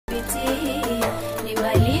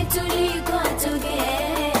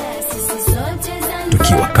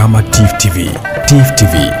kama TIFF TV. TIFF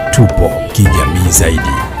TV, tupo kijamii zaidi.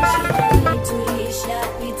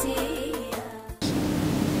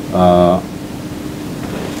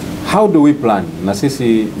 How do we plan? Na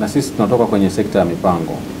sisi tunatoka kwenye sekta ya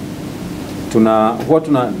mipango.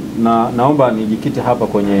 Naomba nijikite hapa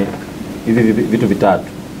kwenye hivi vitu vitatu: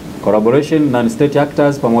 collaboration, non-state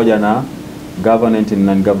actors pamoja na government and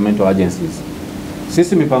non-governmental agencies.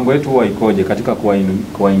 Sisi mipango yetu huwa ikoje katika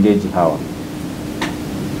kuwa engage hawa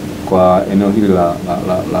kwa eneo hili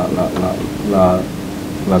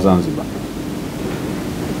la Zanzibar?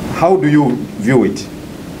 How do you view it?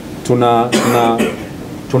 Tuna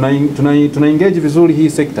engage vizuri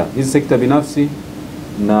hizi sekta binafsi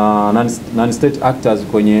na non-state actors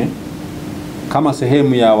kwenye kama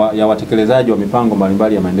sehemu ya watekelezaji wa mipango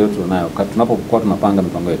mbalimbali ya maendeleo tunayo tunapokuwa tunapanga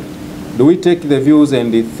mipango yetu. Do we take the views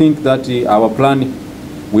and think that our plan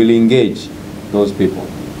will engage those people?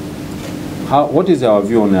 What is our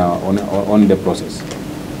view on the process?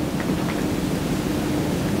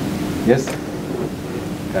 Yes?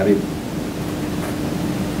 Karibu.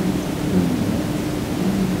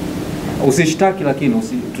 Usishtaki, lakini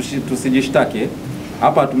tusijishtake.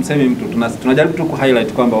 Hapa tumsemi mtu, tunajaribu tu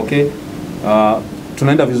ku-highlight kwamba okay,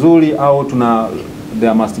 tunaenda vizuri au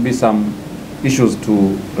there must be some issues to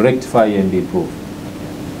rectify and improve.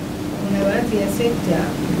 Kuna baadhi ya sekta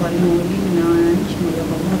wanaolinda na wananchi moja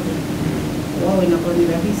kwa moja, wao inakuwa ni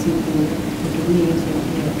rahisi kutumia hizo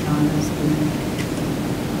wanasikia.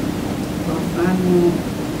 Kwa mfano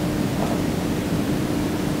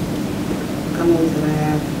kama wizara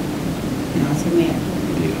ya nawasemea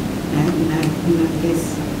na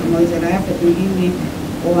kesi kama wizara ya afya, pengine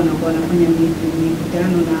wao wanakuwa wanafanya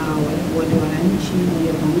mikutano na wale wananchi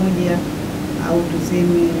moja kwa moja, au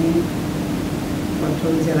tuseme watu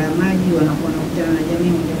wa wizara ya maji wanakuwa wanakutana na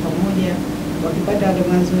jamii moja kwa moja, wakipata wale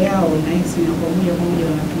mawazo yao na hisi na kwa moja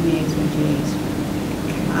wanatumia hizo njia hizo.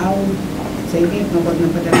 Au sasa tunakuwa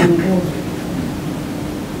tunapata miongozo,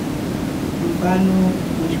 mfano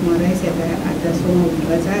Mheshimiwa Rais atasoma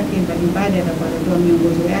hotuba zake mbalimbali, atakuwa anatoa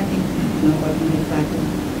miongozo yake na kwa tunaipata,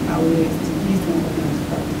 au SDGs tunakuwa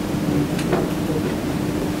tunazipata.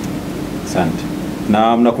 Asante.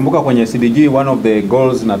 Na mnakumbuka kwenye CDG one of the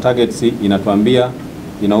goals na targets inatuambia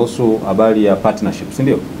inahusu habari ya partnership, si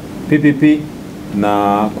ndio? PPP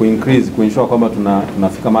na kuensure kwamba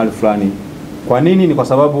tunafika mahali fulani. Kwa nini? Ni kwa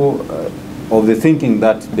sababu of the thinking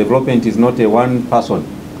that development is not a one person,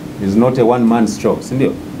 is not a one man's show, si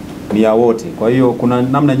ndio? Ni ya wote. Kwa hiyo kuna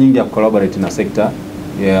namna nyingi ya collaborate na sekta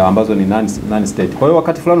ambazo ni non-state. Kwa hiyo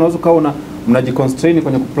wakati fulani unaweza kaona mnajiconstrain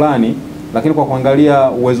kwenye kuplani, lakini kwa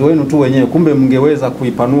kuangalia uwezo wenu tu wenyewe, kumbe mngeweza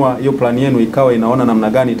kuipanua hiyo plan yenu ikawa inaona namna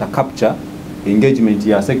gani ita capture engagement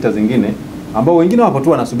ya sekta zingine ambao wengine wapo tu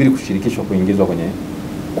wanasubiri kushirikishwa, kuingizwa kwenye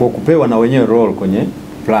kupewa na wenyewe role kwenye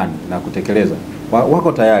plan na kutekeleza.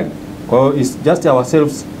 Wako tayari. Kwa hiyo it's just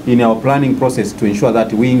ourselves in our planning process to ensure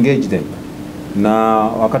that we engage them. Na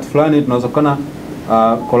wakati fulani tunaweza kana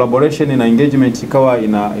collaboration na engagement ikawa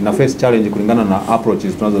ina face challenge kulingana na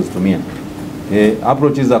approaches tunazozitumia.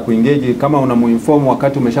 Approaches za kuengage, kama unamuinform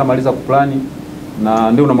wakati umeshamaliza kuplani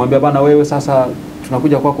na ndio unamwambia bana, wewe sasa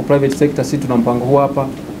tunakuja kwako private sector, si tuna mpango huu hapa,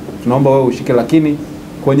 tunaomba wewe ushike, lakini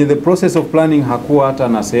kwenye the process of planning hakuwa hata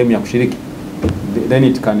na sehemu ya kushiriki, then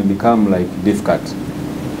it can become like difficult.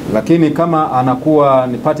 Lakini kama anakuwa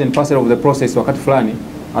ni part and parcel of the process, wakati fulani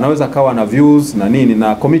anaweza kawa na views na nini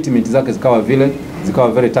na commitment zake zikawa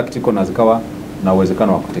very tactical na zikawa na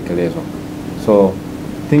uwezekano wa kutekelezwa. So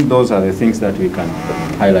I think those are the things that we can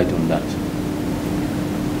highlight on that.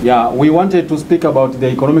 Yeah, we wanted to speak about the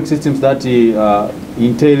economic systems that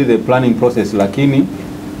entail the planning process, lakini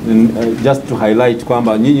just to highlight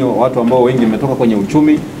kwamba nyinyi watu ambao wengi mmetoka kwenye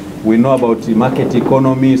uchumi, we know about market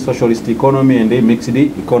economy, socialist economy and mixed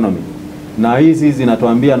economy. Na hizi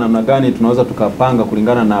zinatuambia namna gani tunaweza tukapanga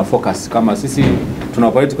kulingana na focus. Kama sisi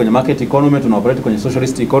tunaoperate kwenye market economy, tunaoperate kwenye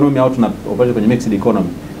socialist economy, au tunaoperate kwenye mixed economy.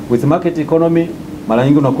 With market economy, mara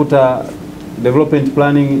nyingi unakuta development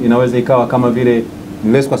planning inaweza ikawa kama vile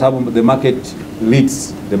less, kwa sababu the market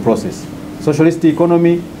leads the process. Socialist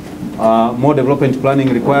economy, more development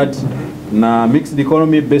planning required, na mixed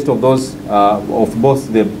economy based of those of both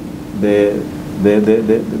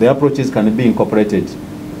the approaches can be incorporated.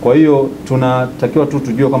 Kwa hiyo tunatakiwa tu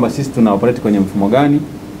tujue kwamba sisi tuna operate kwenye mfumo gani,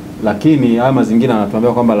 lakini haya mazingira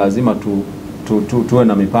yanatuambia kwamba lazima tuwe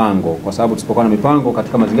na mipango, kwa sababu tusipokuwa na mipango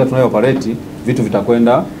katika mazingira tunayo operate, vitu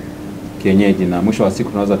vitakwenda kienyeji na mwisho wa siku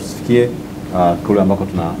tunaweza tusifikie kule ambako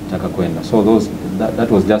tunataka kwenda. So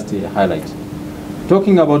that was just a highlight.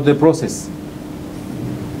 Talking about the process,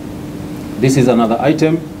 this is another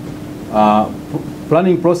item.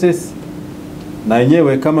 Planning process na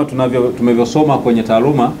yenyewe kama tumevyosoma kwenye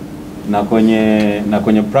taaluma na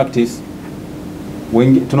kwenye practice,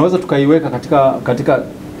 tunaweza tukaiweka katika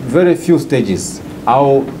very few stages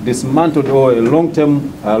au dismantled or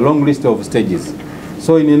a long list of stages.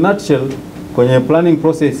 So in a nutshell, kwenye planning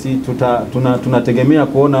process tunategemea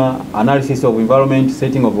kuona analysis of environment,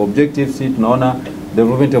 setting of objectives, tunaona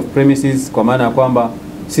development of premises, kwa maana ya kwamba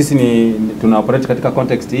sisi tuna operate katika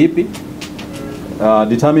context ipi,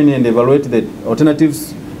 determine and evaluate the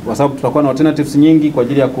alternatives, kwa sababu tutakuwa na alternatives nyingi kwa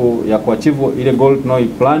ajili ya kuachieve ile goal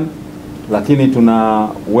tunayoiplan, lakini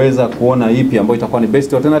tunaweza kuona ipi ambayo itakuwa ni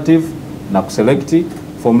best alternative na kuselect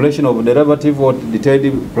formulation of derivative or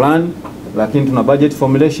detailed plan, lakini tuna budget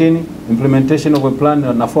formulation, implementation of a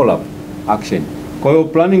plan na follow up action. Kwa hiyo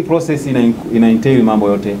planning process ina entail mambo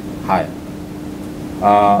yote haya.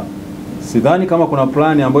 Sidhani kama kuna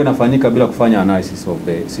plan ambayo inafanyika bila kufanya analysis of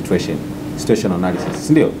the situation analysis,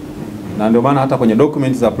 ndio? Na ndio maana hata kwenye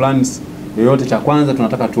documents za plans yoyote, cha kwanza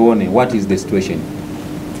tunataka tuone what is the situation.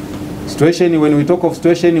 When we talk of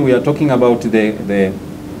situation, we are talking about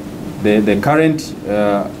the current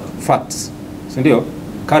facts, ndio?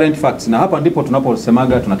 Current facts, na hapa ndipo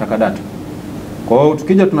tunaposemaga tunataka data. Kwa hiyo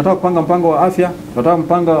tukija tunataka kupanga mpango wa afya, tunataka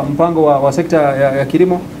mpango wa sekta ya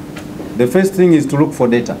kilimo, the first thing is to look for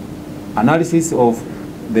data, analysis of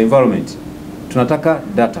the environment. Tunataka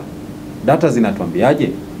data zinatuambiaje,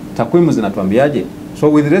 takwimu zinatuambiaje.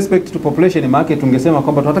 So with respect to population market, tungesema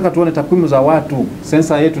kwamba tunataka tuone takwimu za watu,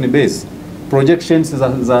 sensa yetu ni base, projections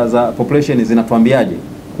za population zinatuambiaje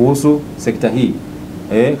kuhusu sekta hii.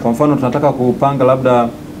 Kwa mfano tunataka kupanga labda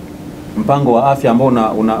mpango wa afya ambao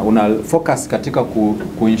una focus katika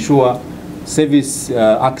kuensure service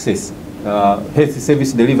access, health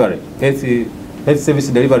service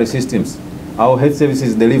delivery systems au health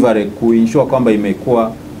services delivery, kuensure kwamba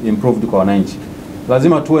imekuwa improved kwa wananchi.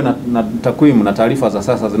 Lazima tuwe na takwimu na taarifa za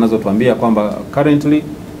sasa zinazotuambia kwamba currently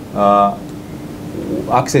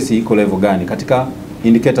access iko level gani katika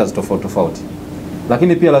indicators tofauti.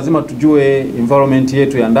 Lakini pia lazima tujue environment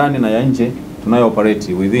yetu ya ndani na ya nje tunayo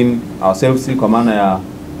operate within ourselves, kwa maana ya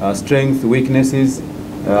strength, weaknesses,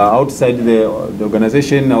 outside the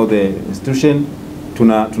organization au the institution.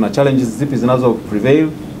 Tuna challenges zipi zinazo prevail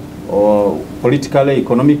or politically,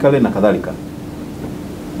 economically na kadhalika.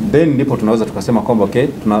 Then ndipo tunaweza tukasema kwamba okay,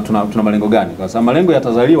 tuna malengo gani? Kwa sababu malengo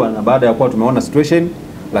yatazaliwa na baada ya kuwa tumeona situation,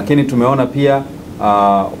 lakini tumeona pia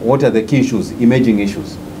what are the key issues, emerging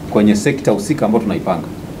issues kwenye sekta husika ambayo tunaipanga.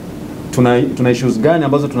 Tuna issues gani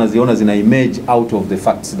ambazo tunaziona zina emerge out of the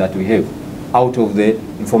facts that we have, out of the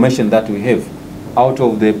information that we have, out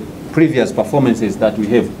of the previous performances that we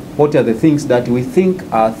have. What are the things that we think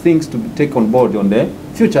are things to take on board on the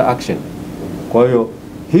future action. Kwa hiyo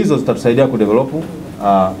hizo zitatusaidia kudevelop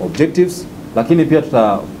objectives, lakini pia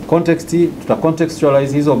tuta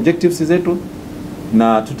contextualize hizo objectives zetu,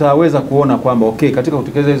 na tutaweza kuona kwamba okay, katika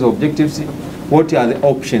kutekeleza hizo objectives, what are the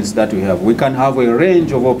options that we have. We can have a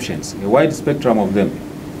range of options, a wide spectrum of them,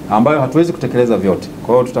 ambayo hatuwezi kutekeleza vyote.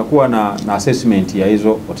 Kwa hiyo tutakuwa na assessment ya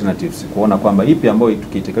hizo alternatives, kuona kwamba ipi ambayo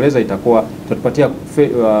tukitekeleza itakuwa tutatupatia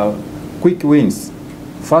quick wins,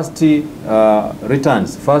 fast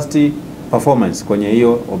returns, fast performance kwenye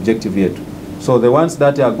hiyo objective yetu. So the ones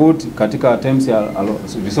that are good katika terms ya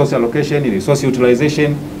resource allocation, resource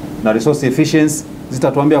utilization na resource efficiency,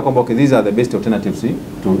 zitatuambia kwamba okay, these are the best alternatives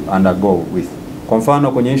to undergo with. Kwa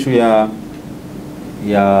mfano kwenye issue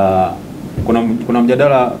ya kuna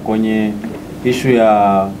mjadala kwenye issue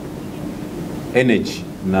ya energy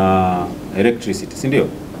na electricity, si ndio?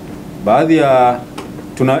 Baadhi ya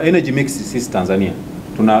tuna energy mix sisi Tanzania.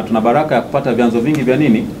 Tuna baraka ya kupata vyanzo vingi vya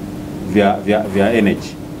nini? Vya energy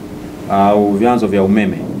au vyanzo vya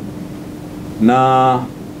umeme. Na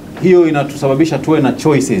hiyo inatusababisha tuwe na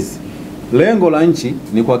choices. Lengo la nchi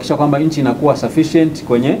ni kuhakikisha kwamba nchi inakuwa sufficient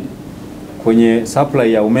kwenye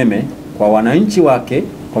supply ya umeme kwa wananchi wake,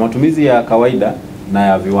 kwa matumizi ya kawaida na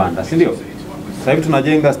ya viwanda, si ndio? Sasa hivi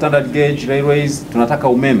tunajenga standard gauge railways, tunataka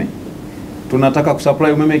umeme. Tunataka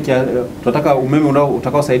kusupply umeme, tunataka umeme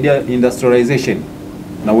utakaosaidia industrialization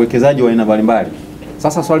na uwekezaji wa aina mbalimbali.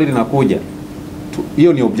 Sasa swali linakuja,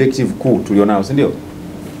 hiyo ni objective kuu tulionao, si ndio?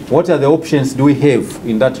 What are the options do we have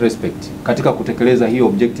in that respect katika kutekeleza hiyo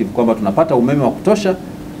objective, kwamba tunapata umeme wa kutosha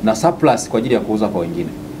na surplus kwa ajili ya kuuza kwa wengine?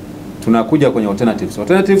 Tunakuja kwenye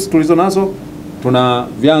alternatives tulizo nazo. Tuna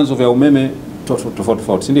vyanzo vya umeme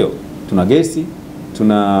tofauti, si ndio? Tuna gesi,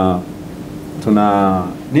 tuna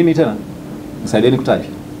nini tena? Msaidieni kutaja.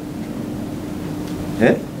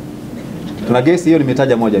 Tuna gesi, hiyo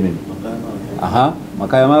nimetaja moja mimi.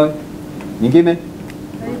 Makaa ya mawe. Nyingine?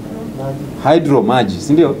 Hydro, maji,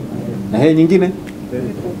 si ndio? Na nyingine?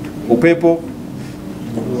 Upepo.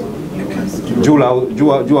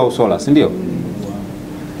 jua au sola, si ndio?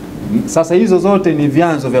 Sasa hizo zote ni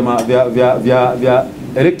vyanzo vya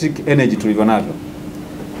electric energy tulivyo navyo,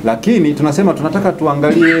 lakini tunasema tunataka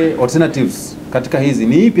tuangalie alternatives katika hizi,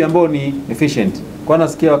 ni ipi ambayo ni efficient. Kwa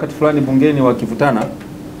nasikia wakati fulani bungeni wakivutana,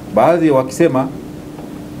 baadhi wakisema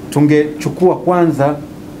tungechukua kwanza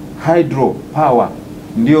hydro power,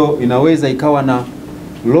 ndio inaweza ikawa na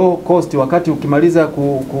low cost. Wakati ukimaliza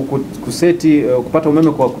kuseti kupata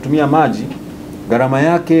umeme kwa kutumia maji, gharama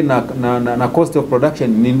yake na cost of production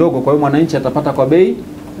ni ndogo, kwa hiyo mwananchi atapata kwa bei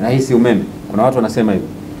rahisi umeme. Kuna watu wanasema hivyo,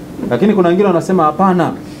 lakini kuna wengine wanasema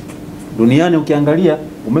hapana, duniani ukiangalia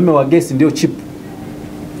umeme wa gesi ndio cheap.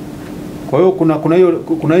 Kwa hiyo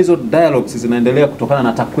kuna hizo dialogues zinaendelea kutokana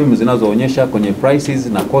na takwimu zinazoonyesha kwenye prices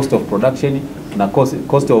na cost of production na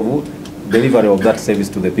cost of delivery of that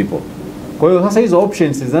service to the people. Kwa hiyo sasa hizo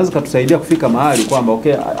options zinaweza kutusaidia kufika mahali kwamba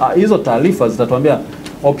okay, hizo taarifa zitatuambia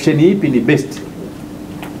option ipi ni best.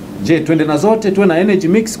 Je, twende na zote, tuwe na energy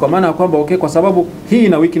mix, kwa maana kwamba okay, kwa sababu hii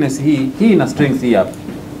ina weakness hii ina strength hii hapa.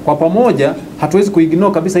 Kwa pamoja hatuwezi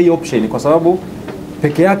kuignore kabisa hii option, kwa sababu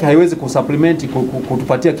peke yake haiwezi kusupplement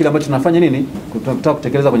kutupatia kile ambacho tunafanya nini, tunataka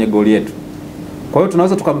kutekeleza kwenye goal yetu. Kwa hiyo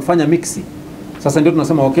tunaweza tukafanya mix. Sasa ndio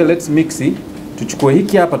tunasema okay, let's mix, tuchukue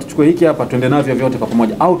hiki hapa tuende navyo vyote kwa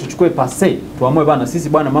pamoja, au tuchukue pase, tuamue bana sisi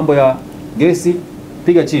bwana mambo ya gesi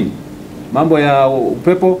piga chini, mambo ya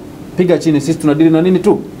upepo piga chini, sisi tunadili na nini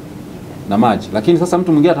tu na maji. Lakini sasa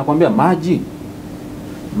mtu mwingine atakwambia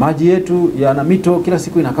maji yetu yana mito kila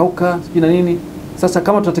siku inakauka sijui na nini. Sasa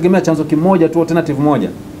kama tutategemea chanzo kimoja tu, alternative moja,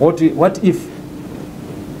 what if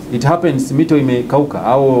it happens mito imekauka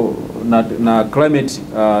au na climate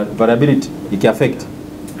variability ikiaffect,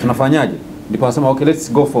 tunafanyaje? Ndipo nasema okay,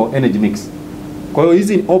 let's go for energy mix. Kwa hiyo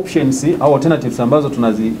hizi options au alternatives ambazo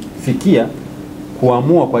tunazifikia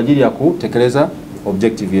kuamua kwa ajili ya kutekeleza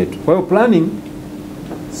objective yetu. Kwa hiyo planning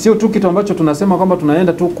sio tu kitu ambacho tunasema kwamba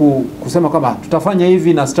tunaenda tu kusema kwamba tutafanya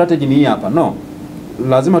hivi na strategy ni hii hapa. No,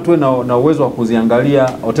 lazima tuwe na uwezo wa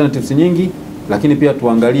kuziangalia alternatives nyingi, lakini pia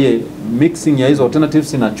tuangalie mixing ya hizo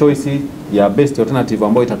alternatives na choice ya best alternative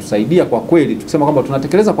ambayo itatusaidia kwa kweli. Tukisema kwamba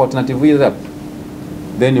tunatekeleza kwa alternative hiyo hapo,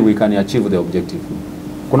 then we can achieve the objective.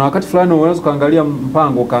 Kuna wakati fulani unaweza kaangalia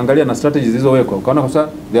mpango, kaangalia na strategies zilizowekwa, ukaona kwa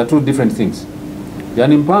sababu they are two different things.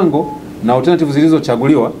 Yani mpango na alternatives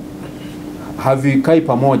zilizochaguliwa havikai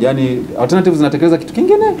pamoja. Yani alternatives zinatekeleza kitu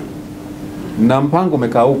kingine na mpango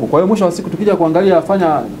umekaa huko. Kwa hiyo mwisho wa siku tukija kuangalia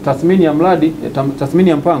fanya tathmini ya mradi, tathmini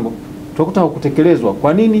ya mpango, tutakuta hukutekelezwa.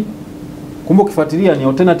 Kwa nini? Kumbe ukifuatilia ni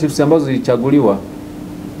alternatives ambazo zilichaguliwa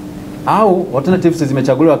au alternatives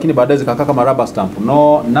zimechaguliwa lakini baadaye zikakaa kama rubber stamp.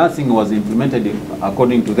 Nothing was implemented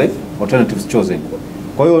according to the alternatives chosen.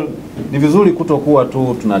 Kwa hiyo ni vizuri kutokuwa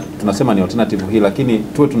tu tunasema ni alternative hii, lakini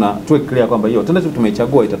tuwe clear kwamba hiyo alternative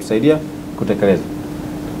tumeichagua itatusaidia kutekeleza.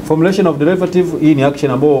 Formulation of derivative, hii ni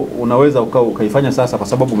action ambayo unaweza ukaifanya sasa kwa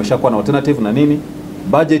sababu umeshakuwa na alternative na nini.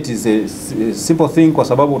 Budget is a simple thing kwa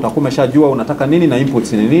sababu utakuwa umeshajua unataka nini na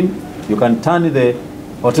inputs ni nini. You can turn the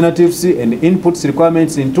alternatives and inputs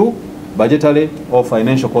requirements into budgetary or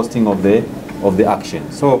financial costing of the action.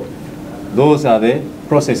 So those are the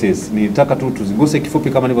processes. Nitaka tu tuziguse kifupi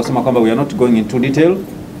kama nilivyosema kwamba we are not going into detail.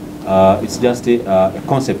 It's just a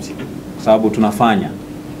concept. Sababu tunafanya.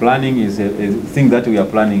 Planning is a thing that we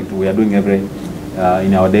are doing every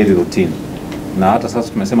in our daily routine. Na hata sasa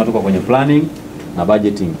tumesema tuko kwenye planning na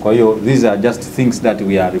budgeting. Kwa hiyo these are just things that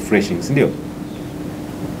we are refreshing, ndio?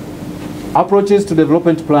 Approaches to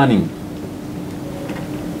development planning.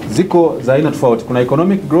 Ziko za aina tofauti. Kuna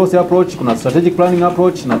economic growth approach, kuna strategic planning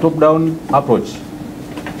approach na top down approach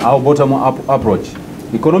au bottom up approach.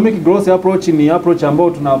 Economic growth approach ni approach ambayo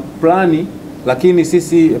tuna plani lakini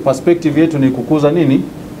sisi perspective yetu ni kukuza nini?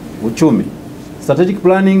 Uchumi. Strategic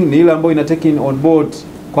planning ni ile ambayo ina take on board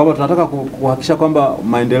kwamba tunataka kuhakikisha kwamba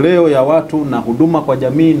maendeleo ya watu na huduma kwa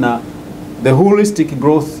jamii na the holistic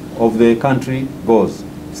growth of the country goes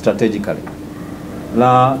strategically.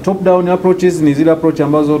 Na top down approaches ni zile approach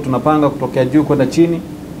ambazo tunapanga kutokea juu kwenda chini,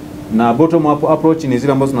 na bottom up approach ni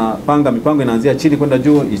zile ambazo tunapanga mipango inaanzia chini kwenda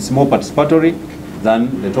juu. It's more participatory than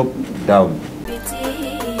the top down.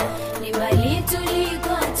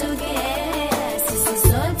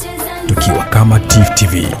 Tukiwa kama TIFF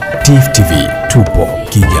TV, TIFF TV tupo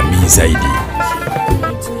kijamii zaidi.